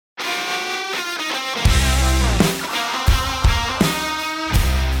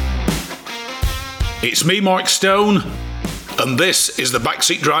It's me, Mike Stone, and this is the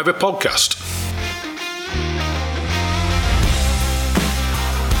Backseat Driver Podcast.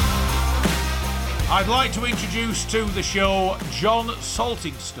 I'd like to introduce to the show John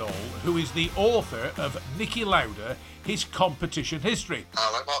Saltinstall, who is the author of Niki Lauda, his competition history.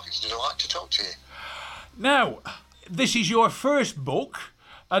 Hello, Mark. It's a delight to talk to you. Now, this is your first book,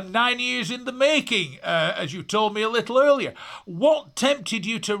 and 9 years in the making, as you told me a little earlier. What tempted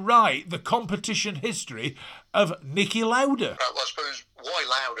you to write the competition history of Niki Lauda? Well, I suppose, why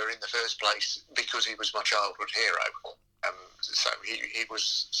Lauda in the first place? Because he was my childhood hero. So he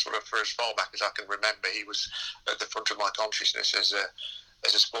was sort of, for as far back as I can remember, he was at the front of my consciousness as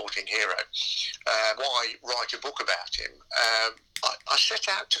a sporting hero. Why write a book about him? I set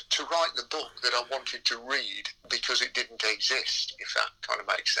out to write the book that I wanted to read because it didn't exist, if that kind of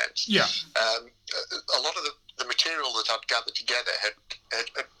makes sense. Yeah. A lot of the material that I'd gathered together had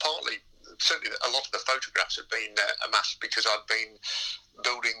partly, certainly a lot of the photographs had been amassed because I'd been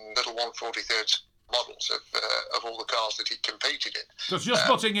building little 1/43 models of all the cars that he competed in. So just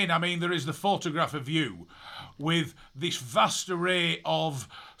putting in, I mean, there is the photograph of you with this vast array of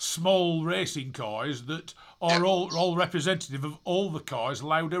small racing cars that are all representative of all the cars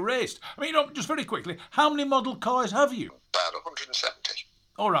Lauda raced. I mean, just very quickly, how many model cars have you? About 170.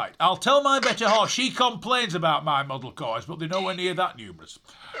 All right, I'll tell my better half. She complains about my model cars, but they're nowhere near that numerous.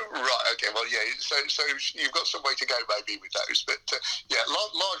 Right, okay, well, yeah, so you've got some way to go maybe with those, but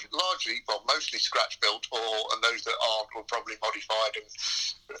largely, well, mostly scratch-built, and those that aren't were probably modified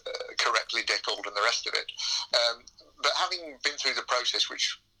and correctly deckled and the rest of it. But having been through the process,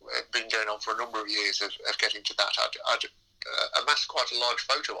 which had been going on for a number of years of getting to that, I'd amassed quite a large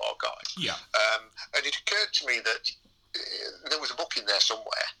photo archive. Yeah. And it occurred to me that there was a book in there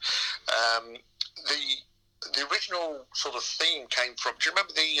somewhere. The original sort of theme came from, do you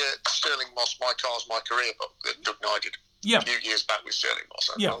remember the Sterling Moss My Cars, My Career book that Doug Nye did a few years back with Sterling Moss?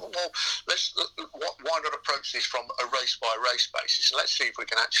 Yeah. Well, why not approach this from a race-by-race basis? And let's see if we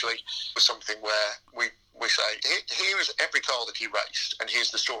can actually do something where we say, here is every car that he raced, and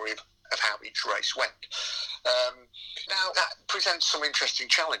here's the story of how each race went. Now, that presents some interesting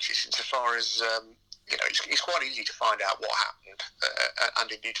challenges insofar as... it's quite easy to find out what happened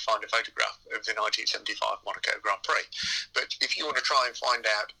and indeed to find a photograph of the 1975 Monaco Grand Prix. But if you want to try and find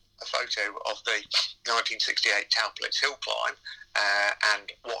out a photo of the 1968 Tauplitz hill climb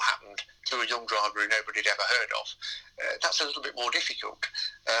and what happened to a young driver who nobody had ever heard of, that's a little bit more difficult.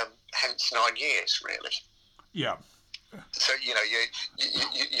 Hence 9 years, really. Yeah. So,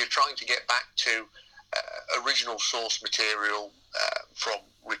 you're trying to get back to original source material from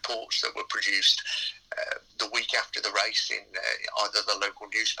reports that were produced the week after the race in either the local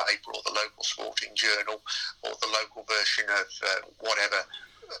newspaper or the local sporting journal or the local version of whatever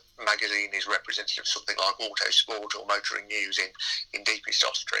magazine is representative of something like Autosport or Motoring News in deepest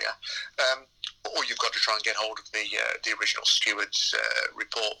Austria. Or you've got to try and get hold of the original steward's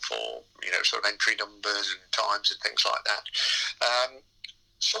report for, sort of entry numbers and times and things like that.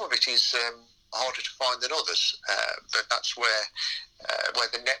 Some of it is... harder to find than others, but that's where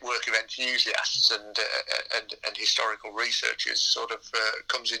the network of enthusiasts and historical researchers sort of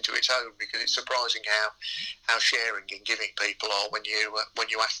comes into its own, because it's surprising how sharing and giving people are when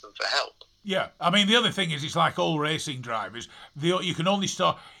you ask them for help. Yeah, I mean, the other thing is, it's like all racing drivers. You can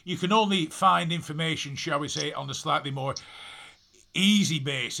only find information, shall we say, on a slightly more easy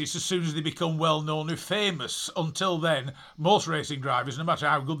basis as soon as they become well known or famous. Until then, most racing drivers, no matter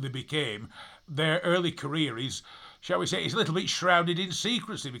how good they became, their early career is, shall we say, is a little bit shrouded in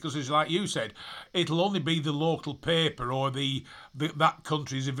secrecy, because, as like you said, it'll only be the local paper or that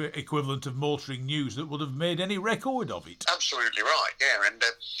country's equivalent of Motoring News that would have made any record of it. Absolutely right, yeah. And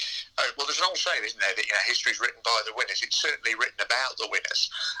well, there's an old saying, isn't there, that history's written by the winners. It's certainly written about the winners.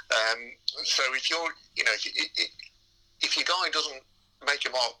 So if you're, if your guy doesn't make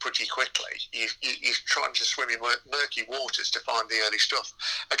a mark pretty quickly, he's trying to swim in murky waters to find the early stuff.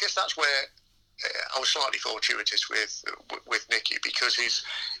 I guess that's where I was slightly fortuitous with Niki, because he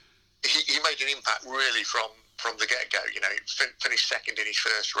made an impact really from the get-go. He finished second in his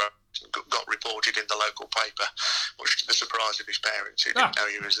first race and got reported in the local paper, much to the surprise of his parents, who didn't know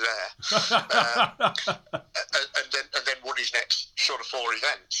he was there. and then won his next sort of 4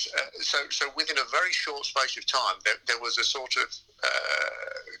 events. So within a very short space of time, there was a sort of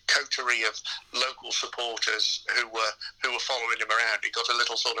coterie of local supporters who were following him around. He got a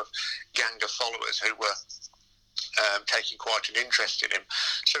little sort of gang of followers who were taking quite an interest in him.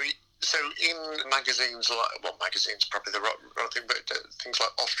 So So in magazines magazines probably the wrong thing, but things like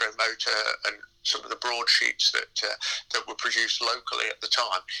Ostromotor and some of the broadsheets that were produced locally at the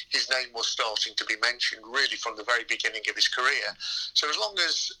time, his name was starting to be mentioned really from the very beginning of his career. So as long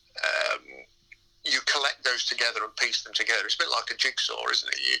as you collect those together and piece them together, it's a bit like a jigsaw, isn't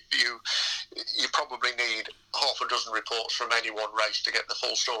it? You probably need half a dozen reports from any one race to get the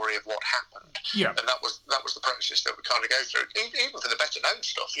full story of what happened. Yeah. And that was the process that we kind of go through. Even for the better known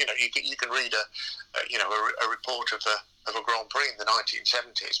stuff, you can read a report of a Grand Prix in the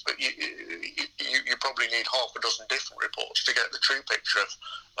 1970s, but you probably need half a dozen different reports to get the true picture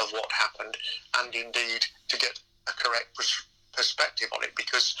of what happened, and indeed to get a correct perspective on it,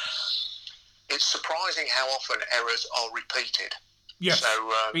 because it's surprising how often errors are repeated. Yes,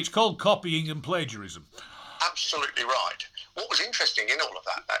 so, it's called copying and plagiarism. Absolutely right. What was interesting in all of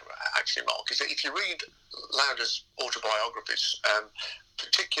that, actually, Mark, is that if you read Lauda's autobiographies,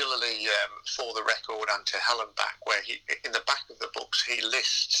 particularly For the Record and To Hell and Back, where in the back of the books he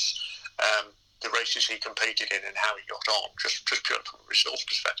lists the races he competed in and how he got on, just purely from a results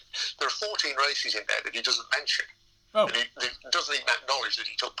perspective. There are 14 races in there that he doesn't mention. Oh. And he doesn't even acknowledge that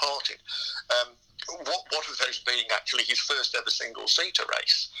he took part in. What of those being actually his first ever single-seater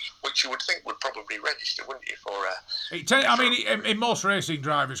race, which you would think would probably register, wouldn't you, for... in most racing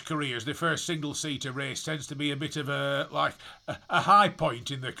drivers' careers, the first single-seater race tends to be a bit of a high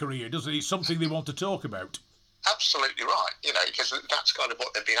point in their career, doesn't it? It's something they want to talk about. Absolutely right, because that's kind of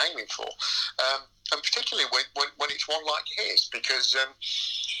what they've been aiming for. And particularly when it's one like his, because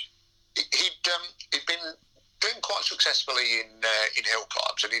he'd been doing quite successfully in hill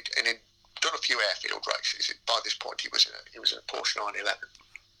climbs, and he'd done a few airfield races. By this point, he was in a Porsche 911.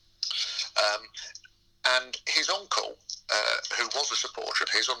 And his uncle, who was a supporter of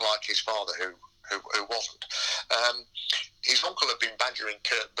his, unlike his father, who wasn't, his uncle had been badgering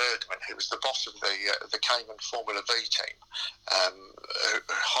Kurt Bergman, who was the boss of the Cayman Formula V team, a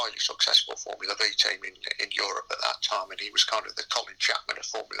highly successful Formula V team in Europe at that time, and he was kind of the Colin Chapman of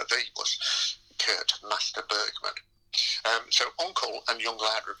Formula V, was Kurt Master Bergman. So Uncle and young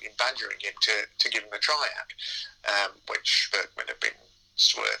Lauda had been badgering him to give him a tryout, which Bergman had been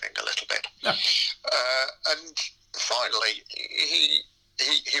swerving a little bit. Yeah. And finally,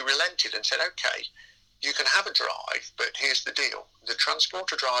 he relented and said, "Okay, you can have a drive, but here's the deal: the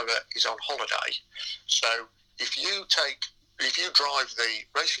transporter driver is on holiday, so if you drive the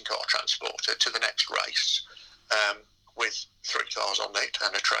racing car transporter to the next race with 3 cars on it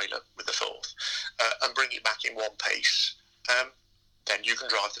and a trailer with the fourth, and bring it back in one piece, then you can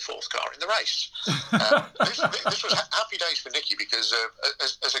drive the fourth car in the race." This was happy days for Niki, because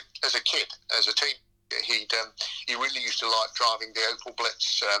as a kid, as a teen, he really used to like driving the Opel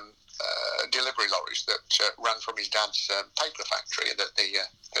Blitz delivery lorries that ran from his dad's paper factory, and that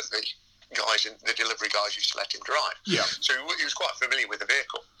the delivery guys used to let him drive. Yeah. So he was quite familiar with the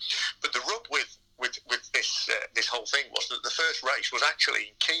vehicle. But the rub with this whole thing was that the first race was actually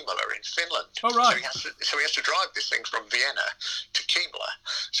in Kemala in Finland. Oh, right. So he has to drive this thing from Vienna to Kemala.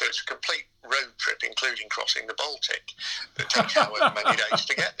 So it's a complete road trip, including crossing the Baltic, that takes however many days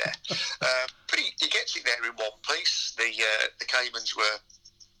to get there. But he gets it there in one piece. The Caymans were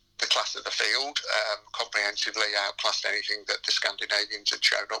the class of the field, comprehensively outclassed anything that the Scandinavians had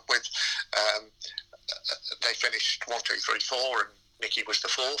shown up with. They finished 1, 2, 3, 4, and Niki was the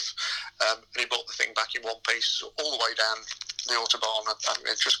fourth, and he brought the thing back in one piece all the way down the Autobahn, and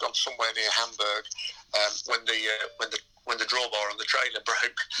it's just gone somewhere near Hamburg when the drawbar on the trailer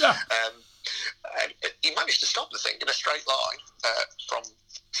broke. Yeah. And he managed to stop the thing in a straight line from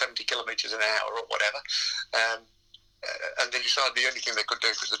 70 kilometres an hour or whatever. And they decided the only thing they could do,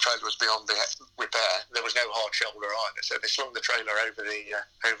 because the trailer was beyond the repair, there was no hard shoulder either, so they slung the trailer over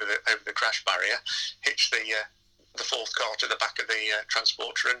the crash barrier, hitched the fourth car to the back of the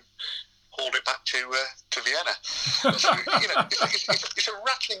transporter, and hauled it back to Vienna. So, it's a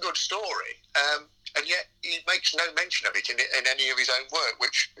rattling good story, and yet he makes no mention of it in any of his own work,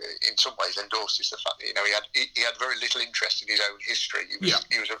 which in some ways endorses the fact that he had very little interest in his own history.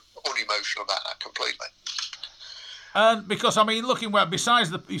 He was unemotional about that completely. And because, looking well, besides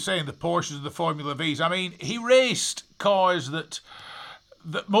the Porsches and the Formula Vs, he raced cars that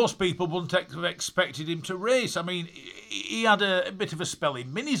most people wouldn't have expected him to race. He had a bit of a spell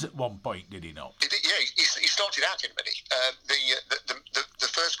in minis at one point, did he not? He started out in mini. The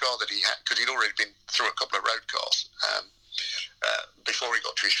first car that he had, because he'd already been through a couple of road cars before he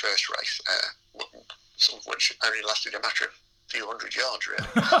got to his first race, some of which only lasted a matter of a few hundred yards, really.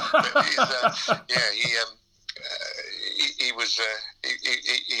 But he he was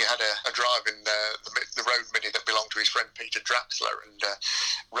he had a drive in the road Mini that belonged to his friend Peter Draxler, and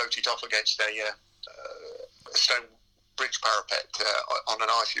wrote it off against a stone bridge parapet on an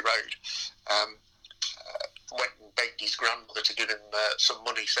icy road. Went and begged his grandmother to give him some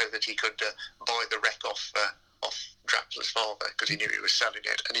money so that he could buy the wreck off Draxler's father, because he knew he was selling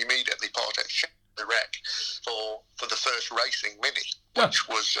it, and he immediately part exchanged the wreck for the first racing Mini, which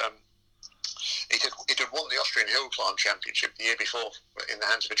was it had won the Austrian Hill Climb Championship the year before in the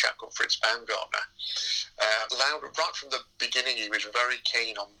hands of a chap called Fritz Baumgartner. Lauda, right from the beginning, he was very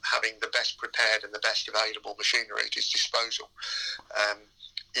keen on having the best prepared and the best available machinery at his disposal.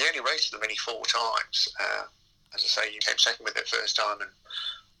 He only raced the Mini 4 times. As I say, he came second with it first time and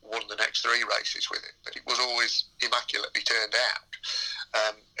won the next 3 races with it, but it was always immaculately turned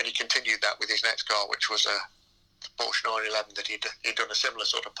out. And he continued that with his next car, which was a Porsche 911 that he'd done a similar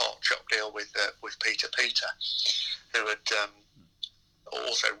sort of part shop deal with Peter, who had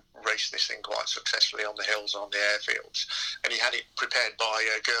also raced this thing quite successfully on the hills and on the airfields. And he had it prepared by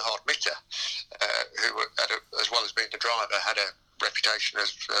Gerhard Mitter, who, as well as being the driver, had a reputation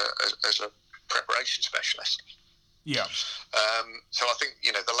as a preparation specialist. Yeah. So I think,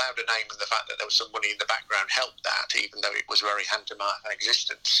 the Lauda name and the fact that there was some money in the background helped that, even though it was very hand-to-mouth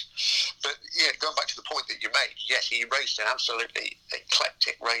existence. But yeah, going back to the point that you made, yes, he raced an absolutely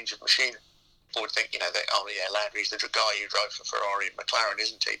eclectic range of machinery. People would think, Lauda, he's the guy who drove for Ferrari and McLaren,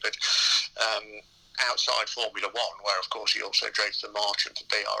 isn't he? But outside Formula One, where of course he also drove the March and the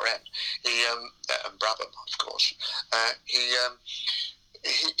BRM, and Brabham, of course,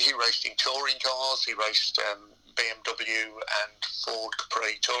 he raced in touring cars. He raced BMW and Ford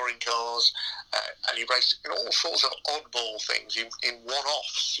Capri touring cars, and he raced in all sorts of oddball things in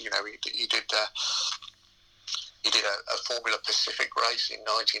one-offs. He did a Formula Pacific race in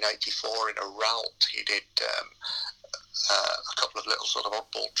 1984 in a Ralt. He did a couple of little sort of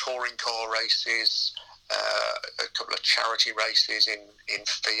oddball touring car races, a couple of charity races in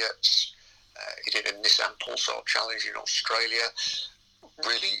Fiat. He did a Nissan Pulsar Challenge in Australia.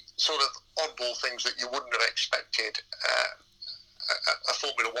 Really sort of oddball things that you wouldn't have expected a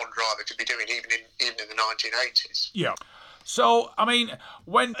Formula One driver to be doing even in the 1980s. Yeah. So, I mean,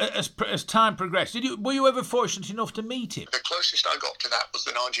 when as time progressed, were you ever fortunate enough to meet him? The closest I got to that was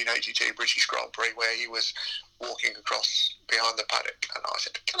the 1982 British Grand Prix, where he was walking across behind the paddock, and I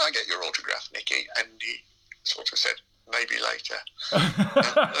said, "Can I get your autograph, Niki?" And he sort of said, "Maybe later."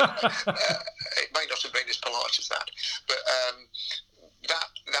 It may not have been as polite as that, but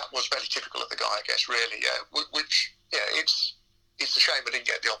that was very typical of the guy, I guess. Really, which it's a shame I didn't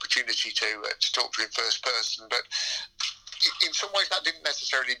get the opportunity to talk to him first person, but in some ways that didn't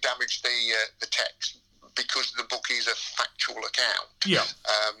necessarily damage the text, because the book is a factual account. Yeah.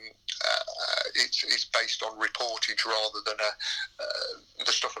 It's based on reportage rather than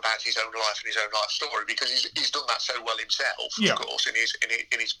the stuff about his own life and his own life story, because he's done that so well himself. Yeah. Of course, in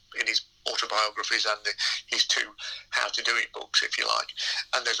his autobiographies and his 2 How to Do It books, if you like.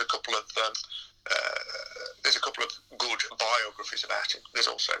 And there's a couple of good biographies about him. There's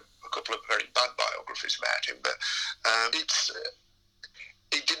also a couple of very bad biographies about him, but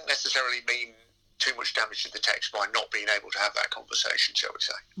it didn't necessarily mean too much damage to the text by not being able to have that conversation, shall we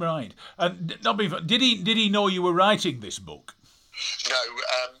say. Right. And did he know you were writing this book? No.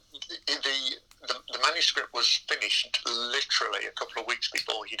 The manuscript was finished literally a couple of weeks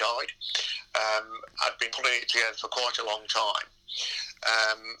before he died. I'd been putting it together for quite a long time.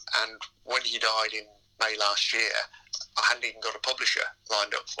 And when he died in May last year, I hadn't even got a publisher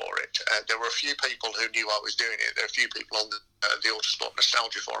lined up for it. There were a few people who knew I was doing it. There were a few people on the Autosport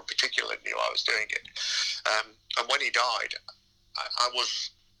Nostalgia Forum particularly knew I was doing it. And when he died, I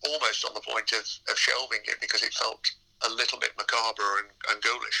was almost on the point of shelving it, because it felt a little bit macabre and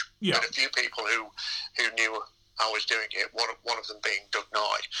ghoulish. Yeah. But a few people who knew I was doing it, one of them being Doug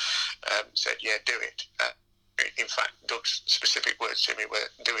Nye, said, "Yeah, do it." In fact, Doug's specific words to me were,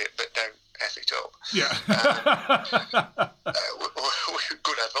 "Do it, but don't F it up." Yeah.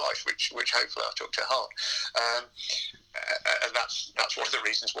 Good advice, which hopefully I took to heart. And that's one of the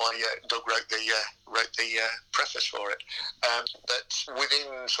reasons why Doug wrote the preface for it. But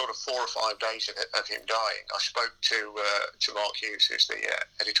within sort of 4 or 5 days of him dying, I spoke to Mark Hughes, who's the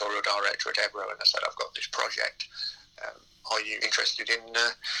editorial director at Ebro, and I said, "I've got this project. Are you interested in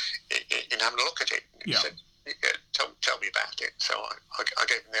having a look at it?" And he said, tell me about it. So I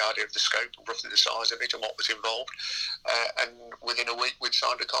gave him the idea of the scope and roughly the size of it and what was involved. And within a week, we'd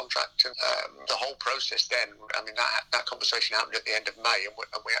signed a contract. And the whole process then, I mean, that conversation happened at the end of May, and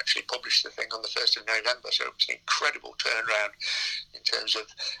we actually published the thing on the 1st of November. So it was an incredible turnaround in terms of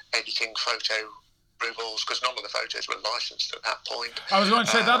editing, photo approvals, because none of the photos were licensed at that point. I was going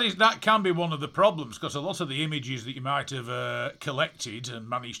to say that can be one of the problems, because a lot of the images that you might have collected and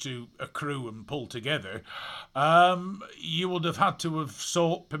managed to accrue and pull together, you would have had to have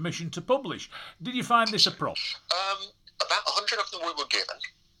sought permission to publish. Did you find this a problem? About 100 of them we were given.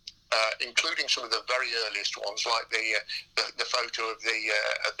 Including some of the very earliest ones, like the photo of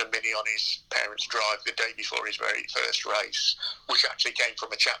the Mini on his parents' drive the day before his very first race, which actually came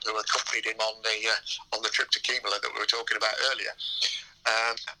from a chap who accompanied him on the trip to Kimola that we were talking about earlier.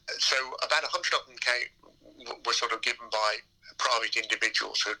 So about 100 of them were sort of given by private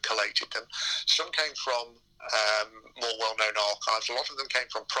individuals who had collated them. Some came from more well-known archives. A lot of them came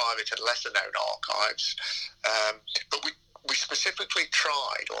from private and lesser-known archives, but we specifically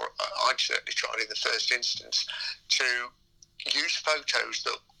tried, or I'd certainly tried in the first instance, to use photos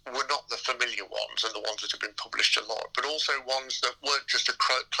that were not the familiar ones and the ones that have been published a lot, but also ones that weren't just a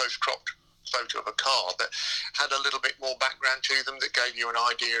close-cropped photo of a car, that had a little bit more background to them, that gave you an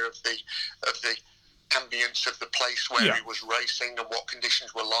idea of the ambience of the place where he was racing and what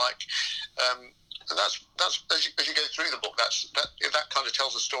conditions were like. And that's as you go through the book, that kind of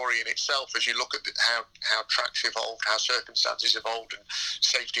tells a story in itself, as you look at how tracks evolved, how circumstances evolved, and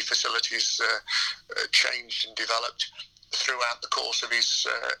safety facilities changed and developed throughout the course of his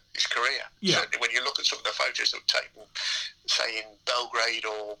career. Yeah. Certainly, when you look at some of the photos that were taken, say in Belgrade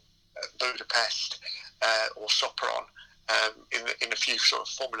or Budapest or Sopron, in a few sort of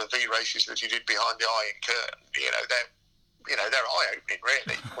Formula V races that you did behind the Iron Curtain, they're eye-opening,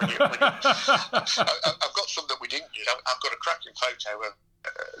 really. I've got some that we didn't use. I've got a cracking photo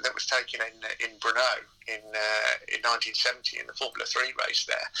that was taken in Brno in 1970 in the Formula 3 race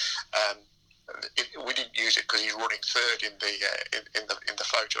there. We didn't use it because he's running third in the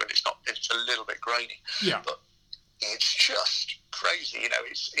photo, and it's a little bit grainy. Yeah. But it's just crazy,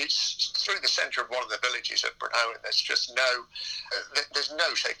 it's through the centre of one of the villages at Brno, and there's just there's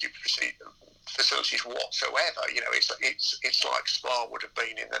no safety facilities whatsoever. It's like Spa would have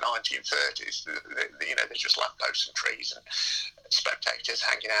been in the 1930s. There's just lampposts and trees and spectators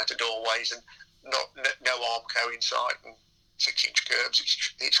hanging out of doorways, and no Armco in sight, and 6-inch curbs.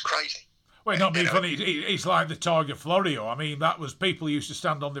 It's crazy. Well, not being funny, it's like the Targa Florio. I mean, that was people used to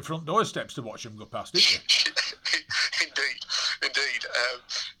stand on the front doorsteps to watch them go past, didn't you? Indeed.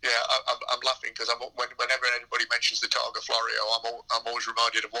 I'm laughing because whenever anybody mentions the Targa Florio, I'm always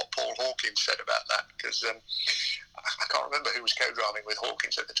reminded of what Paul Hawkins said about that, because I can't remember who was co-driving with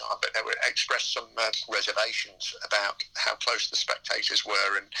Hawkins at the time, but they expressed some reservations about how close the spectators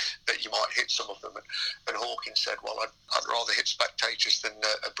were, and that you might hit some of them. And Hawkins said, well, I'd rather hit spectators than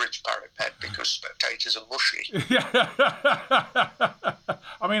a bridge parapet, because spectators are mushy.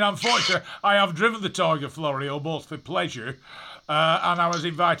 I mean, unfortunately, I have driven the Targa Florio both for pleasure, and I was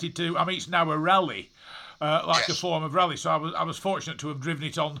invited to, I mean, it's now a rally. Yes. A form of rally, so I was fortunate to have driven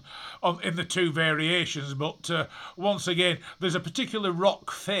it on in the two variations. But once again, there's a particular rock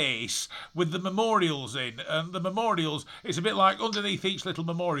face with the memorials in, and the memorials, it's a bit like underneath each little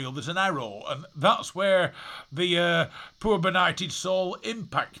memorial there's an arrow, and that's where the poor benighted soul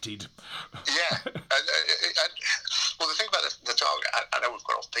impacted. Yeah, well, the thing about the Targa, I know we've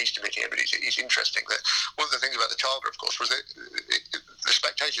got off piece a bit here, but it's interesting that one of the things about the Targa, of course, was that the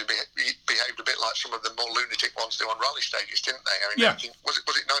spectators behaved a bit like some of the more lunatic ones do on rally stages, didn't they? I mean, was it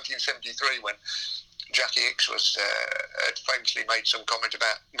 1973 when Jackie Hicks had famously made some comment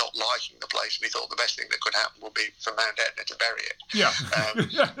about not liking the place, and he thought the best thing that could happen would be for Mount Etna to bury it. Yeah.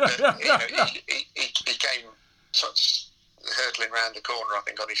 He came hurtling round the corner, I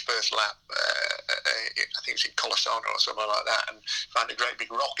think, on his first lap. I think it was in Colosano or something like that, and found a great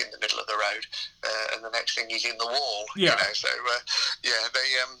big rock in the middle of the road. And the next thing, he's in the wall. Yeah. So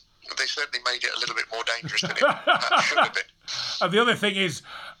they certainly made it a little bit more dangerous than it perhaps should have been. And the other thing is,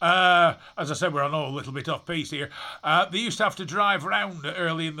 as I said, we're on a little bit off piece here. They used to have to drive round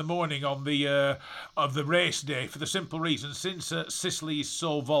early in the morning on the of the race day, for the simple reason, since Sicily is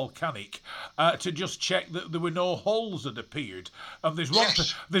so volcanic, to just check that there were no holes that appeared. And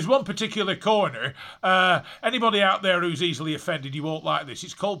there's one particular corner. Anybody out there who's easily offended, you won't like this.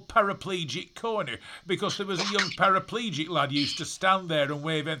 It's called Paraplegic Corner, because there was a young paraplegic lad used to stand there and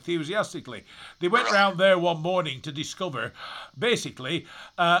wave enthusiastically. They went round there one morning to discover, basically,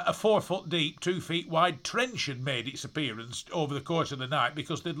 a 4 foot deep, 2 feet wide trench had made its appearance over the course of the night,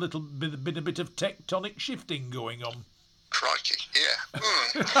 because there'd been a bit of tectonic shifting going on. Crikey, yeah.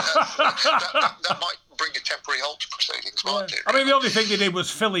 That might bring a temporary halt to proceedings, mightn't it? I mean, the only thing they did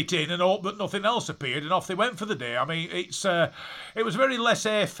was fill it in and hope that nothing else appeared, and off they went for the day. I mean, it was very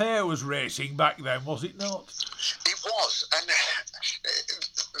laissez-faire was racing back then, was it not? It was, and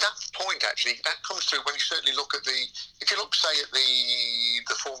that point actually. That comes through when you certainly look at if you look, say, at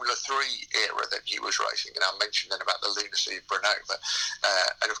the Formula 3 era that he was racing, and I mentioned then about the lunacy of Brenova,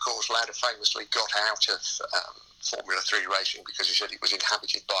 and of course Lauda famously got out of Formula 3 racing because he said it was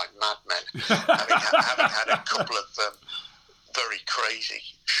inhabited by madmen, having had a couple of very crazy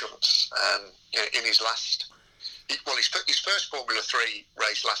shunts in his last. Well, his first Formula 3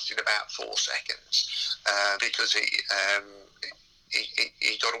 race lasted about 4 seconds because he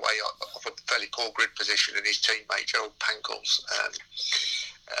got away off a fairly poor grid position, and his teammate Gerald Pankel's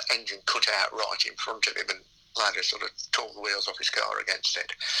engine cut out right in front of him, and Lauda sort of tore the wheels off his car against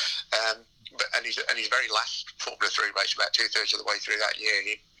it. And his very last Formula 3 race, about 2/3 of the way through that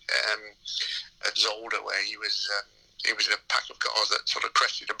year, at Zolder, where he was in a pack of cars that sort of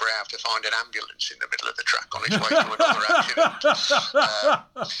crested a brow to find an ambulance in the middle of the track on its way to another accident.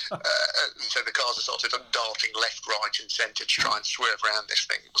 So the cars are sort of darting left, right and centre to try and swerve around this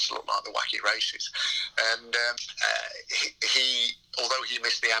thing. It must look like the wacky races. And although he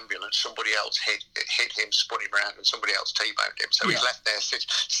missed the ambulance, somebody else hit him, spun him around, and somebody else T-boned him. So he's left there,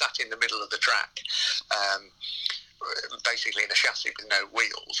 sat in the middle of the track, basically in a chassis with no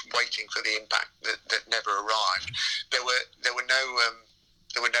wheels, waiting for the impact that never arrived. There were no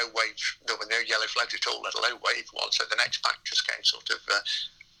yellow flags at all, let alone wave one. So the next pack just came sort of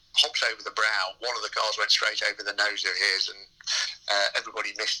hopped over the brow. One of the cars went straight over the nose of his, and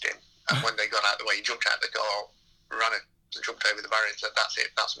everybody missed him. And when they got out of the way, he jumped out of the car, ran it, and jumped over the barrier and said, "That's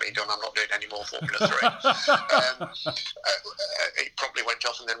it, that's me done. I'm not doing any more Formula 3." He promptly went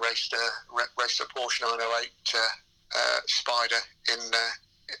off and then raced a Porsche 908 Spider in a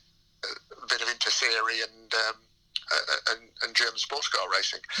bit of Interserie and German sports car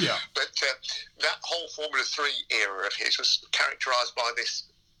racing. Yeah. But that whole Formula 3 era of his was characterised by this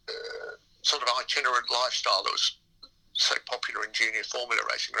sort of itinerant lifestyle that was so popular in junior Formula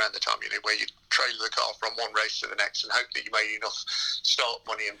racing around the time, where you trailer the car from one race to the next and hope that you made enough start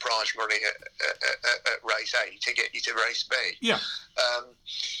money and prize money at race A to get you to race B. Yeah.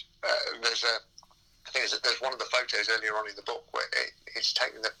 There's one of the photos earlier on in the book where it's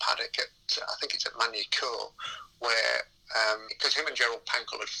taking the paddock I think it's at Magny-Cours, where because him and Gerald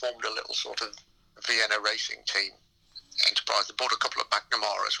Pankel had formed a little sort of Vienna racing team enterprise that bought a couple of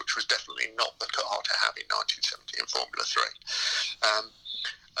McNamaras, which was definitely not the car to have in 1970 in Formula 3.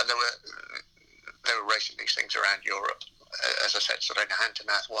 And they were racing these things around Europe, as I said, sort of in a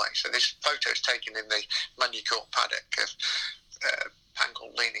hand-to-mouth way. So this photo is taken in the Magny-Cours paddock of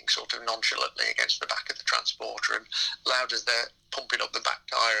Pankel leaning sort of nonchalantly against the back of the transporter, and Lauda's there pumping up the back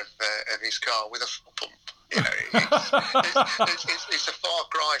tyre of his car with a full pump. It's a far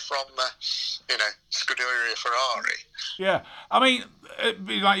cry from Scuderia Ferrari. Yeah, I mean,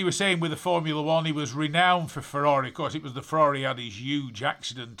 like you were saying with the Formula 1, he was renowned for Ferrari. Of course, it was the Ferrari had his huge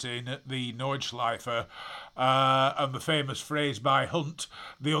accident in at the Nordschleife, and the famous phrase by Hunt,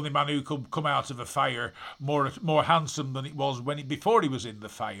 the only man who could come out of a fire more handsome than it was before he was in the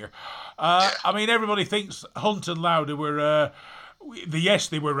fire. I mean, everybody thinks Hunt and Lauda were... yes,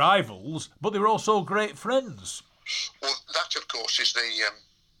 they were rivals, but they were also great friends. Well, that, of course, is the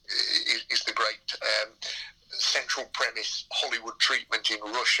great central premise Hollywood treatment in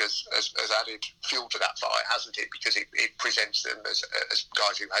Rush has added fuel to that fire, hasn't it? Because it presents them as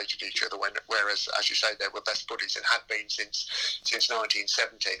guys who hated each other, whereas, as you say, they were best buddies and had been since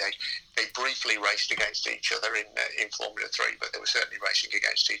 1970. They briefly raced against each other in Formula 3, but they were certainly racing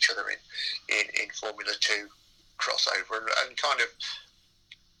against each other in Formula 2 crossover, and kind of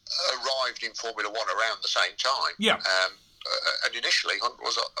arrived in Formula 1 around the same time. Yeah. And initially, Hunt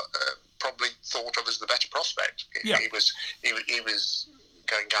was probably thought of as the better prospect. Yeah. He was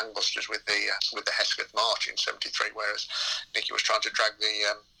going gangbusters with the Hesketh March in '73, whereas Niki was trying to drag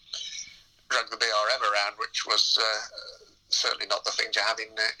the BRM around, which was certainly not the thing to have in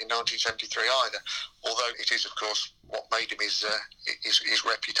 1973 either. Although it is, of course, what made him his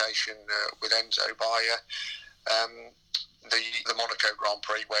reputation with Enzo by the Monaco Grand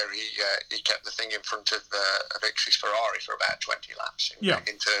Prix, where he kept the thing in front of Ix's Ferrari for about 20 laps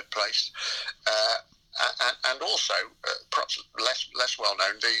in third place. And also, perhaps less well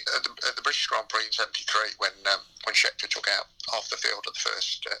known, the British Grand Prix in '73, when Scheckter took out half the field at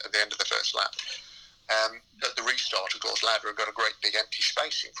the end of the first lap. At the restart, of course, Lauda had got a great big empty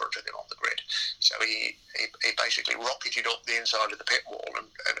space in front of him on the grid, so he basically rocketed up the inside of the pit wall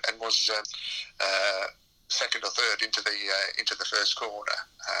and was second or third into the first corner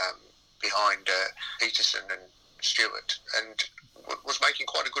behind Peterson and Stewart, and was making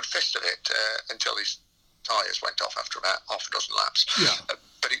quite a good fist of it until his tyres went off after about half a dozen laps. Yeah.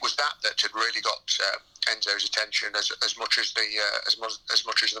 But it was that had really got Enzo's attention as much as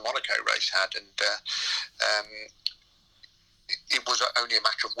the Monaco race had, and it was only a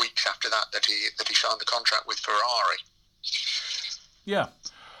matter of weeks after that he signed the contract with Ferrari. Yeah,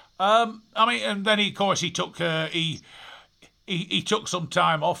 I mean, and then of course he took he took some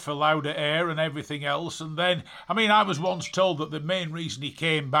time off for Lauda Air and everything else, and then I mean I was once told that the main reason he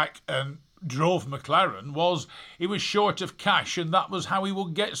came back and drove McLaren was he was short of cash, and that was how he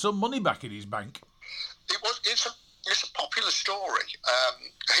would get some money back in his bank. It's a popular story.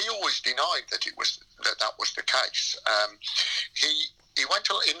 He always denied that that was the case. He went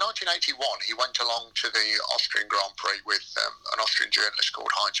in 1981. He went along to the Austrian Grand Prix with an Austrian journalist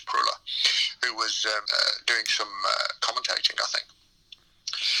called Heinz Prüller, who was doing some commentating, I think.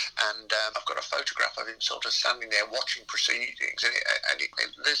 And I've got a photograph of him sort of standing there watching proceedings, and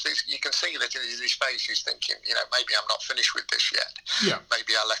there's this, you can see that in his face he's thinking, maybe I'm not finished with this yet. Yeah.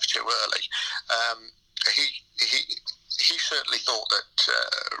 Maybe I left too early. He certainly thought that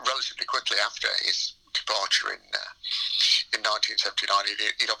relatively quickly after his departure in 1979,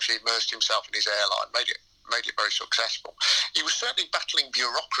 he'd obviously immersed himself in his airline, made it very successful. He was certainly battling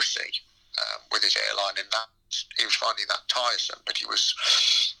bureaucracy with his airline, in that he was finding that tiresome, but he was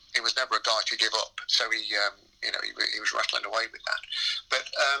never a guy to give up. So he was rattling away with that. But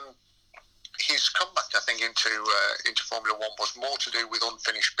his comeback, I think, into Formula One was more to do with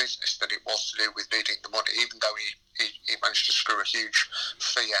unfinished business than it was to do with needing the money. Even though he managed to screw a huge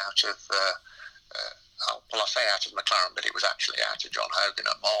fee out of. I say out of McLaren, but it was actually out of John Hogan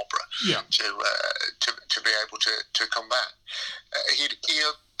at Marlborough to be able to come back. He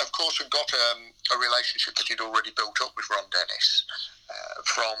of course had got a relationship that he'd already built up with Ron Dennis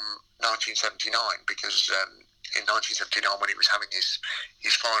from 1979, because in 1979, when he was having his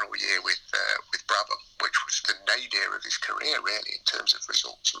final year with Brabham, which was the nadir of his career really in terms of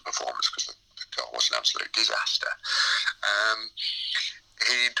results and performance, because the car was an absolute disaster.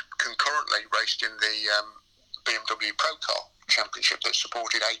 He'd concurrently raced in the BMW Pro Car Championship that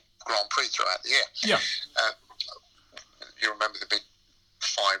supported 8 Grand Prix throughout the year. Yeah. You remember the big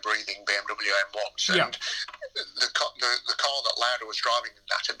fire-breathing BMW M1s, and the car that Lauda was driving in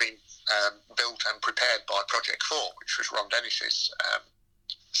that had been built and prepared by Project 4, which was Ron Dennis's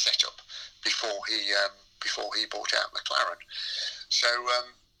setup before he bought out McLaren. So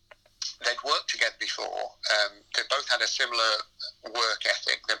they'd worked together before. They both had a similar work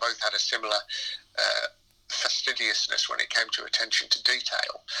ethic. They both had a similar fastidiousness when it came to attention to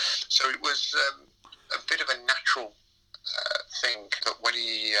detail. So it was a bit of a natural thing that when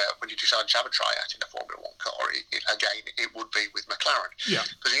he decided to have a tryout in a Formula One car, it would be with McLaren. Yeah.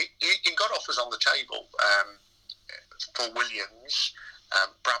 Because he got offers on the table for Williams.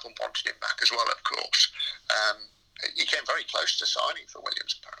 Brabham wanted him back as well, of course. He came very close to signing for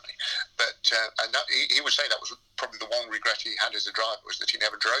Williams, apparently. But he would say that was probably the one regret he had as a driver, was that he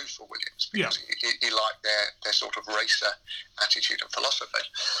never drove for Williams, because he liked their sort of racer attitude and philosophy.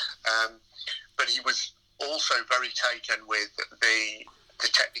 But he was also very taken with the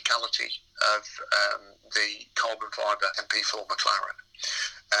technicality of the carbon fibre MP4 McLaren.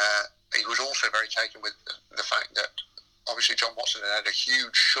 He was also very taken with the fact that obviously John Watson had a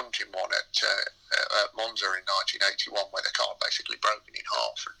huge shunting one at Monza in 1981, where the car basically broken in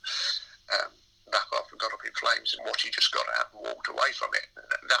half and back off and got up in flames, and what he just got out and walked away from it.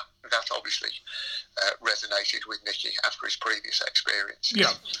 That obviously resonated with Niki after his previous experiences.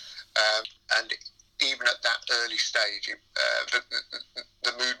 Yeah. And even at that early stage,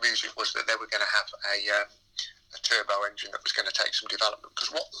 the mood music was that they were going to have a turbo engine that was going to take some development, because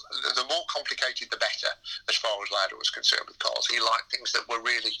the more complicated the better as far as Lauda was concerned with cars. He liked things that were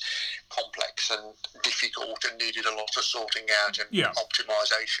really complex and difficult and needed a lot of sorting out and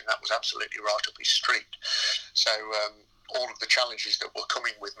optimization. That was absolutely right up his street. So all of the challenges that were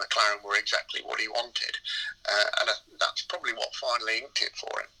coming with McLaren were exactly what he wanted, and that's probably what finally inked it for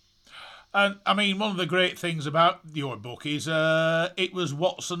him. And I mean, one of the great things about your book is it was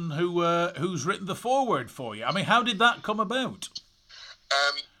Watson who's written the foreword for you. I mean, how did that come about?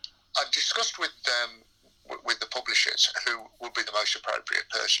 I discussed with the publishers who would be the most appropriate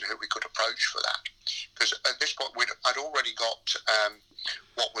person who we could approach for that, because at this point I'd already got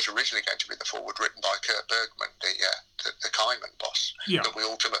what was originally going to be the foreword written by Kurt Bergman, the Cayman boss, that we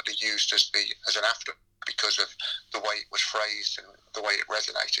ultimately used as an after, because of the way it was phrased and the way it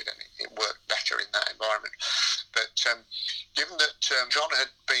resonated, and it worked better in that environment. But given that John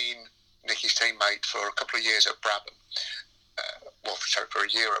had been Niki's teammate for a couple of years at Brabham, for a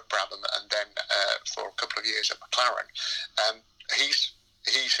year at Brabham, and then for a couple of years at McLaren, he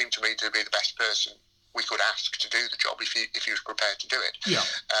seemed to me to be the best person we could ask to do the job if he was prepared to do it. Yeah.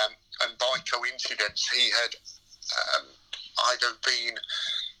 And by coincidence, he had either been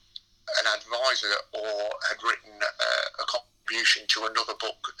an advisor or had written a contribution to another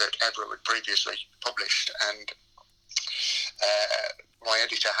book that Evra had previously published, and my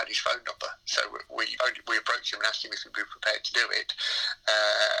editor had his phone number, so we approached him and asked him if he'd be prepared to do it,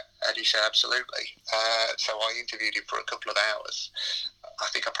 and he said absolutely. So I interviewed him for a couple of hours. I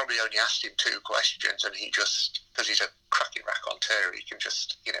think I probably only asked him 2 questions, and he just, because he's a cracking raconteur, he can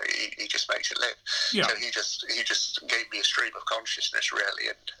just, he just makes it live. Yeah. So he just gave me a stream of consciousness, really,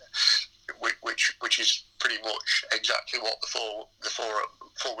 and which is pretty much exactly what the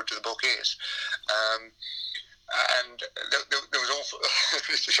forward to the book is. And there was awful.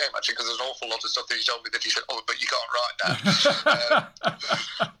 It's a shame actually, because there's an awful lot of stuff that he told me that he said, "Oh, but you can't write that."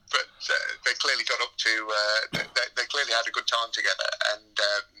 But they clearly got up to. They clearly had a good time together, and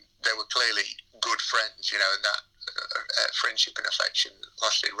they were clearly good friends. And that friendship and affection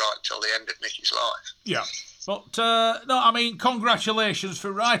lasted right till the end of Niki's life. Yeah. But, no, I mean, congratulations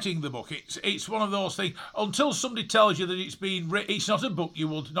for writing the book. It's one of those things, until somebody tells you that it's been written, it's not a book you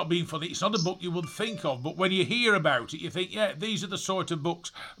would, not being funny, it's not a book you would think of, but when you hear about it, you think, yeah, these are the sort of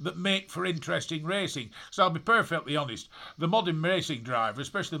books that make for interesting racing. So I'll be perfectly honest, the modern racing driver,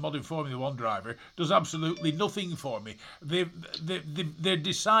 especially the modern Formula 1 driver, does absolutely nothing for me. They're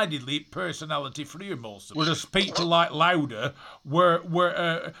decidedly personality-free, most of them. Whereas people like Lauda were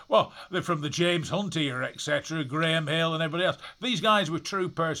they're from the James Hunt era, etc., Graham Hill and everybody else. These guys were true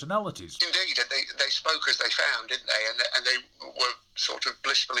personalities. Indeed, and they spoke as they found, didn't they? And they were sort of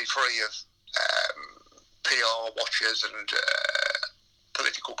blissfully free of PR watchers and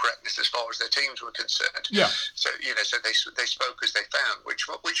political correctness as far as their teams were concerned. Yeah. So so they spoke as they found, which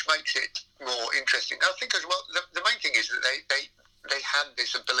makes it more interesting. I think as well, the main thing is that they had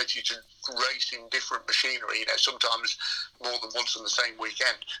this ability to race in different machinery, sometimes more than once on the same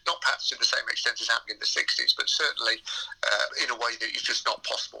weekend. Not perhaps to the same extent as happened in the 60s, but certainly in a way that is just not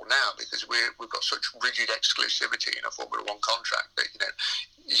possible now, because we've got such rigid exclusivity in a Formula 1 contract that,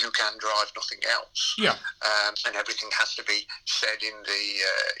 you can drive nothing else. Yeah. And everything has to be said in the,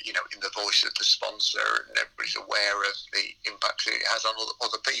 in the voice of the sponsor, and everybody's aware of the impact that it has on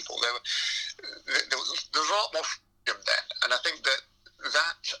other people. There was a lot more freedom then, and I think that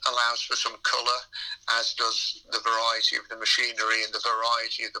allows for some colour, as does the variety of the machinery and the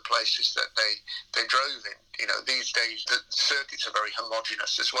variety of the places that they drove in. These days the circuits are very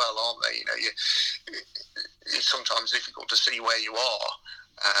homogenous as well, aren't they? It's sometimes difficult to see where you are.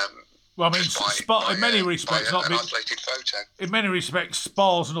 Well, I mean, in many respects, an isolated photo. In many respects,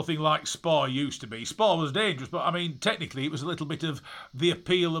 Spa's nothing like Spa used to be. Spa was dangerous, but I mean, technically, it was a little bit of the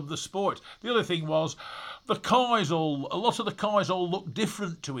appeal of the sport. The other thing was, a lot of the cars all look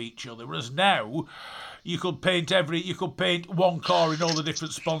different to each other, whereas now you could paint one car in all the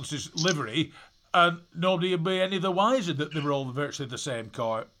different sponsors' livery, and nobody would be any the wiser that they were all virtually the same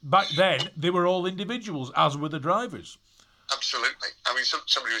car. Back then, they were all individuals, as were the drivers. Absolutely. I mean,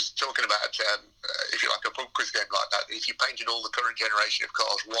 somebody was talking about, if you like, a pub quiz game like that. If you painted all the current generation of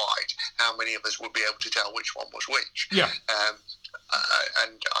cars white, how many of us would be able to tell which one was which? Yeah.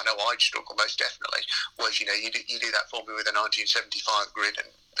 And I know I'd struggle most definitely. Whereas, you do that for me with a 1975 grid, and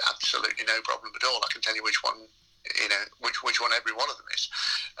absolutely no problem at all. I can tell you which one, which one every one of them is.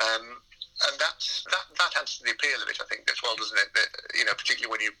 And that adds to the appeal of it, I think, as well, doesn't it? That,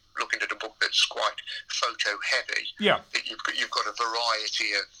 particularly when you're looking at a book that's quite photo heavy. Yeah. You've got a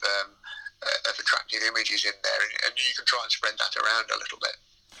variety of attractive images in there, and you can try and spread that around a little bit.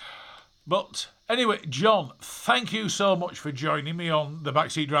 But anyway, John, thank you so much for joining me on the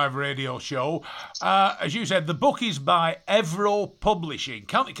Backseat Driver Radio Show. As you said, the book is by Evra Publishing.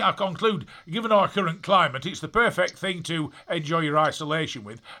 Can't I conclude, given our current climate, it's the perfect thing to enjoy your isolation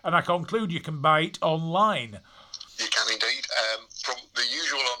with, and I conclude you can buy it online. You can indeed, from the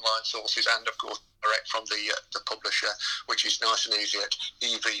usual online sources, and of course direct from the publisher, which is nice and easy at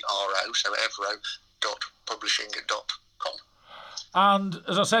EVRO, so evro.publishing.com. And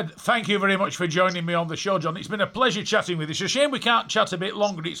as I said, thank you very much for joining me on the show, John. It's been a pleasure chatting with you. It's a shame we can't chat a bit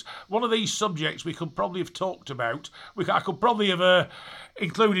longer. It's one of these subjects we could probably have talked about. I could probably have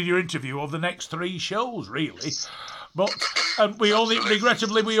included your interview of the next 3 shows, really. But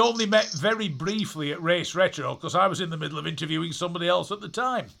regrettably, we only met very briefly at Race Retro because I was in the middle of interviewing somebody else at the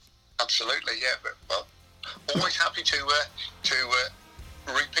time. Absolutely, yeah. But always happy to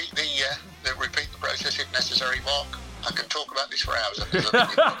repeat the process if necessary, Mark. I can talk about this for hours.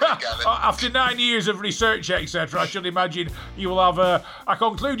 After 9 years of research, etc., I should imagine you will have. I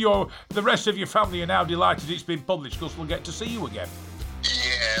conclude the rest of your family are now delighted it's been published because we'll get to see you again.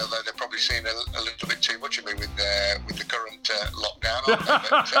 Yeah, although they're probably seen a little bit too much of me with the current lockdown,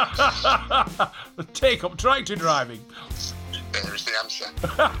 aren't they? Take up tractor driving. There's the answer.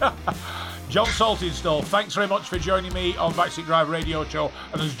 John Saltinstall, thanks very much for joining me on Backseat Drive Radio Show.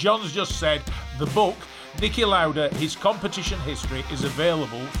 And as John's just said, the book, Niki Lauda, His Competition History, is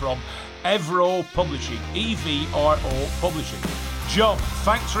available from Evro Publishing, EVRO Publishing. John,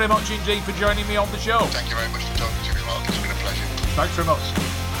 thanks very much indeed for joining me on the show. Thank you very much for talking to me, Mark. It's been a pleasure. Thanks very much.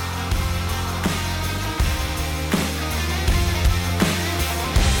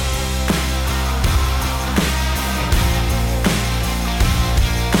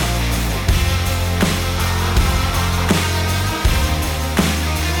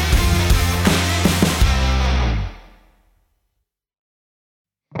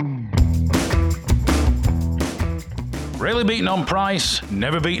 Rarely beaten on price,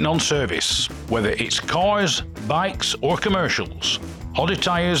 never beaten on service. Whether it's cars, bikes or commercials, Hodder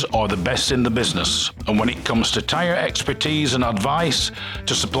Tyres are the best in the business. And when it comes to tyre expertise and advice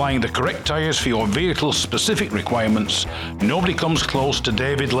to supplying the correct tyres for your vehicle's specific requirements, nobody comes close to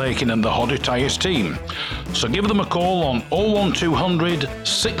David Lakin and the Hodder Tyres team. So give them a call on 01200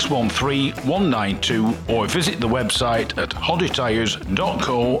 613 192 or visit the website at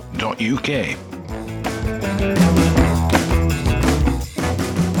hoddertyres.co.uk.